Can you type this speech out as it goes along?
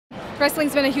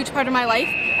Wrestling's been a huge part of my life,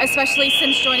 especially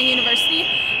since joining university.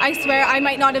 I swear I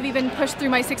might not have even pushed through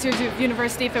my 6 years of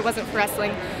university if it wasn't for wrestling.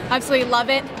 I absolutely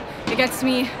love it. It gets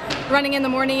me running in the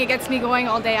morning, it gets me going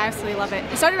all day. I absolutely love it.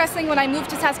 I started wrestling when I moved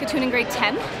to Saskatoon in grade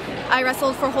 10. I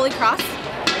wrestled for Holy Cross.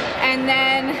 And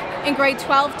then in grade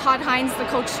 12, Todd Hines, the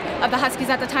coach of the Huskies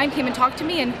at the time, came and talked to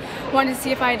me and wanted to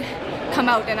see if I'd come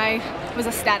out, and I was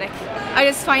ecstatic. I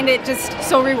just find it just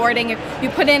so rewarding. If you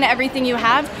put in everything you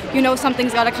have, you know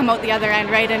something's got to come out the other end,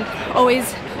 right? And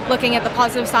always looking at the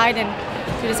positive side, and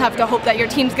you just have to hope that your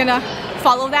team's going to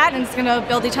follow that and it's going to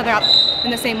build each other up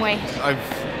in the same way.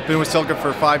 I've been with Silke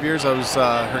for 5 years. I was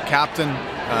her captain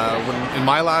in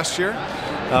my last year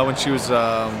when she was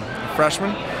a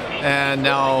freshman, and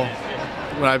now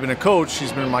when I've been a coach,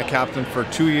 she's been my captain for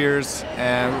 2 years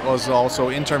and was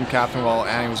also interim captain while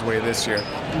Annie was away this year.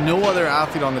 No other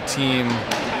athlete on the team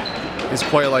is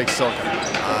quite like Silke.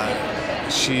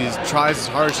 She tries as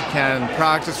hard as she can in the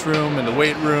practice room, in the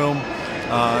weight room,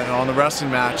 and on the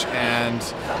wrestling match, and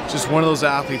just one of those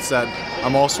athletes that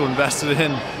I'm also invested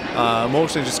in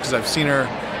emotionally just because I've seen her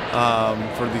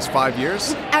for these 5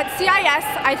 years. At CIS,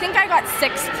 I think I got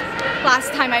 6th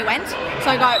last time I went. So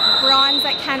I got bronze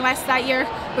at Can West that year,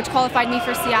 which qualified me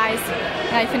for CIs,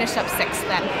 and I finished up 6th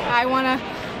then. I want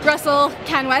to wrestle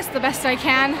Can West the best I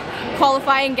can,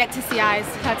 qualify and get to CIs.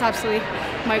 That's absolutely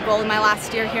my goal in my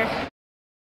last year here.